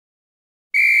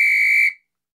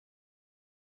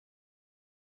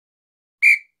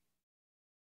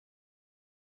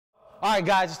All right,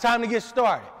 guys, it's time to get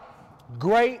started.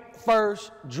 Great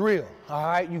first drill, all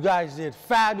right? You guys did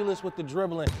fabulous with the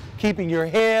dribbling, keeping your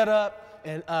head up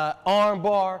and arm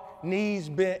bar, knees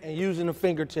bent, and using the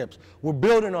fingertips. We're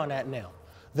building on that now.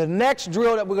 The next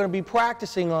drill that we're going to be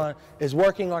practicing on is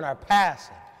working on our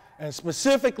passing, and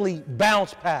specifically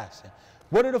bounce passing.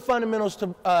 What are the fundamentals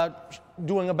to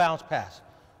doing a bounce pass?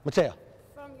 Mateo?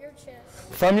 From your chest.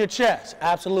 From your chest,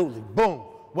 absolutely. Boom.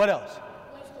 What else?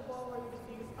 Place the ball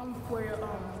where your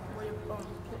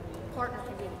partner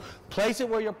can get it. Place it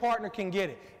where your partner can get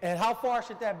it. And how far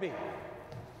should that be?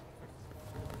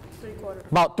 3/4.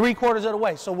 About 3/4 of the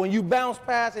way. So when you bounce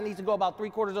pass, it needs to go about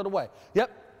 3/4 of the way.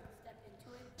 Yep.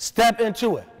 Step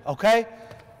into it, okay?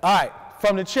 All right,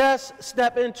 from the chest,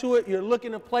 step into it. You're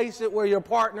looking to place it where your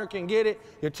partner can get it,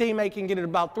 your teammate can get it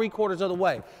about 3/4 of the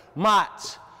way.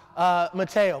 Mats,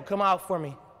 Mateo, come out for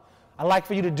me. I'd like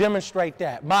for you to demonstrate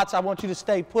that. Mats, I want you to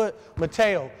stay put.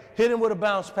 Mateo, hit him with a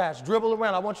bounce pass. Dribble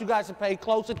around. I want you guys to pay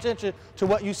close attention to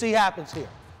what you see happens here.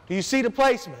 Do you see the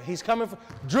placement? He's coming for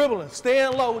dribbling,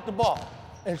 staying low with the ball,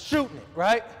 and shooting it,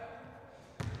 right?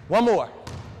 One more.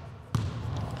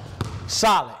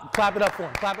 Solid. Clap it up for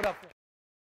him. Clap it up for him.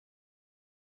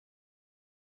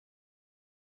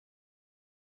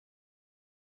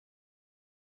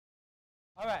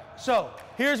 All right, so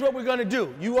here's what we're going to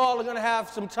do. You all are going to have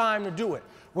some time to do it.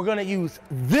 We're going to use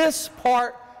this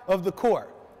part of the court,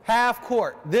 half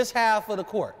court, this half of the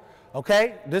court,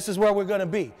 okay? This is where we're going to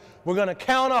be. We're going to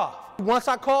count off. Once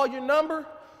I call your number,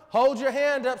 hold your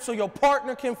hand up so your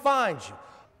partner can find you.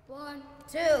 1,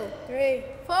 2, 3,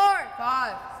 4,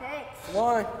 5, 6.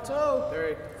 1, 2,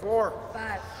 3, 4,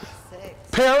 5,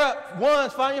 6. Pair up.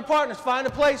 Ones, find your partners. Find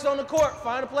a place on the court.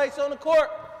 Find a place on the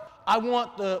court. I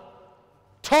want the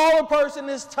taller person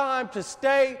this time to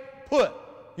stay put.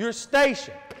 You're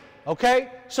stationed, okay?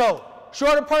 So,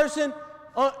 shorter person,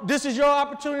 this is your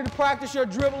opportunity to practice your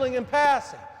dribbling and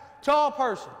passing. Tall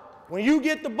person, when you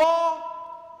get the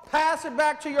ball, pass it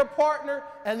back to your partner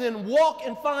and then walk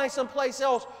and find someplace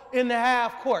else in the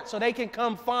half court so they can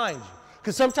come find you.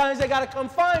 Because sometimes they got to come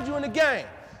find you in the game.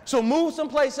 So move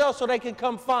someplace else so they can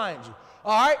come find you.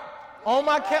 All right? On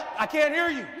my count, I can't hear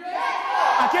you.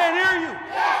 I can't hear you.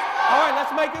 All right,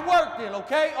 let's make it work then,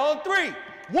 okay? On 3.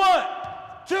 1,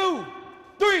 2,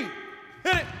 3.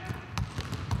 Hit it.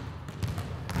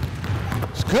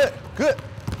 It's good, good.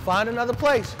 Find another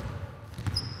place.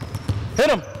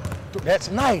 Hit him. That's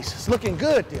nice. It's looking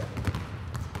good there.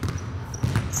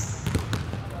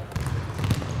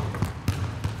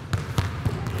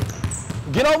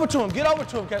 Get over to him. Get over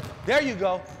to him. There you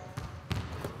go.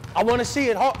 I want to see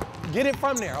it. Get it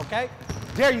from there, okay?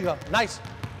 There you go. Nice.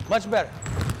 Much better.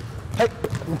 Hey,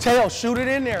 Mateo, shoot it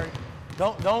in there.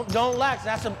 Don't lax.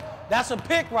 That's a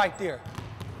pick right there.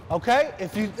 Okay?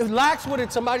 If you lax with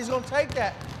it, somebody's gonna take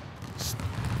that.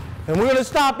 And we're gonna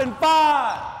stop in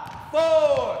 5,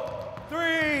 4,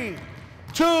 3,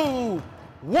 2,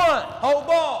 1. Hold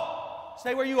ball.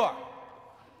 Stay where you are.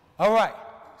 All right.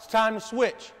 It's time to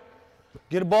switch.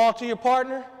 Get a ball to your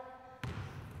partner.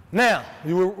 Now,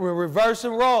 we're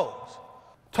reversing roles.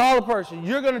 Taller person,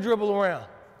 you're going to dribble around.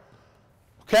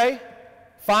 Okay?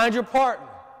 Find your partner.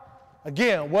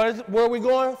 Again, where are we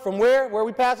going? From where? Where are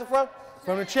we passing from?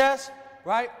 From the chest,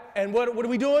 right? And what are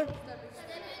we doing?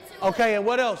 Okay, and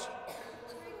what else?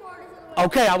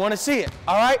 Okay, I want to see it.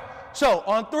 All right? So,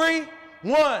 on 3,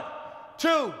 1,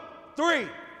 2, 3.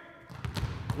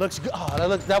 Looks good.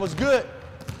 Oh, that was good.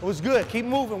 It was good. Keep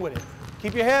moving with it.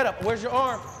 Keep your head up. Where's your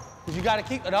arm? Because you got to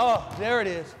keep it. Oh, there it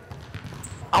is.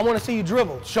 I want to see you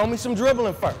dribble. Show me some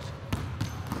dribbling first.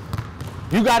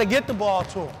 You got to get the ball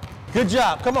to him. Good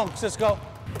job. Come on, Cisco.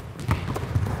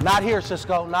 Not here,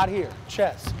 Cisco. Not here.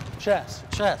 Chest, chest,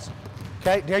 chest.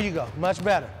 Okay, there you go. Much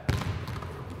better.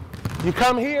 You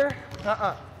come here.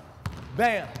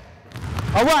 Bam.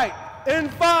 All right. In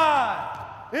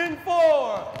 5, in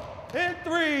 4, in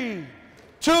 3,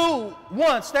 2,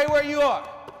 1. Stay where you are.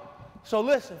 So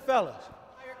listen, fellas.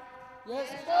 Yes,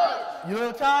 coach. You a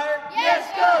little tired? Yes,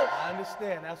 coach. I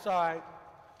understand. That's all right.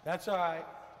 That's all right.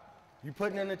 You're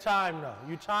putting in the time, though.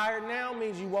 You tired now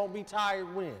means you won't be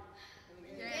tired when?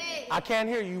 I can't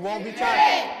hear you. You won't be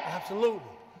tired? Absolutely.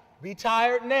 Be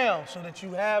tired now so that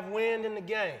you have wind in the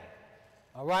game.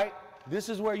 All right? This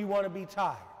is where you want to be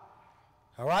tired.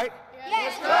 All right?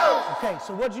 Yes, coach. Okay,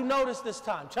 so what'd you notice this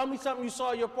time? Tell me something you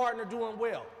saw your partner doing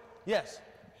well. Yes?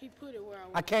 He put it where I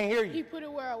was. I can't hear you. He put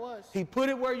it where I was. He put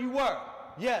it where you were.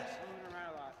 Yes. Moving around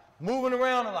a lot. Moving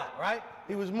around a lot, right?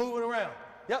 He was moving around.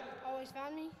 Yep. Always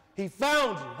found me. He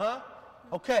found you, huh?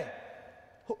 Okay.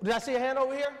 Did I see a hand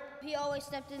over here? He always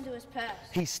stepped into his pass.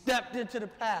 He stepped into the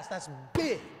pass. That's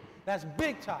big. That's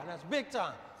big time. That's big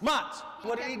time. Mats,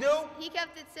 what did he do? He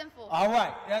kept it simple. All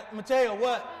right. Mateo,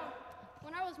 what?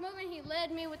 When I was moving, he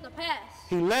led me with the pass.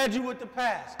 He led you with the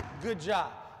pass. Good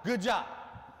job. Good job.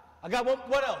 I got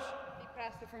what else? He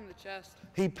passed it from the chest.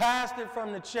 He passed it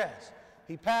from the chest.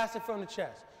 He passed it from the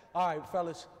chest. All right,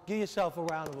 fellas, give yourself a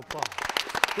round of applause.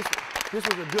 This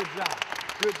was a good job.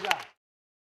 Good job.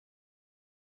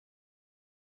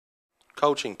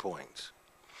 Coaching points.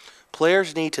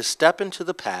 Players need to step into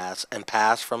the pass and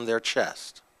pass from their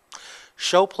chest.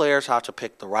 Show players how to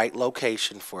pick the right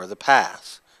location for the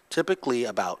pass, typically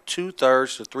about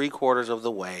 2/3 to 3/4 of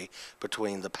the way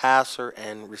between the passer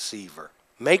and receiver.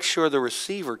 Make sure the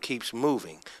receiver keeps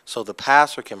moving so the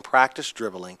passer can practice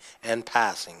dribbling and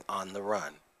passing on the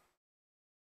run.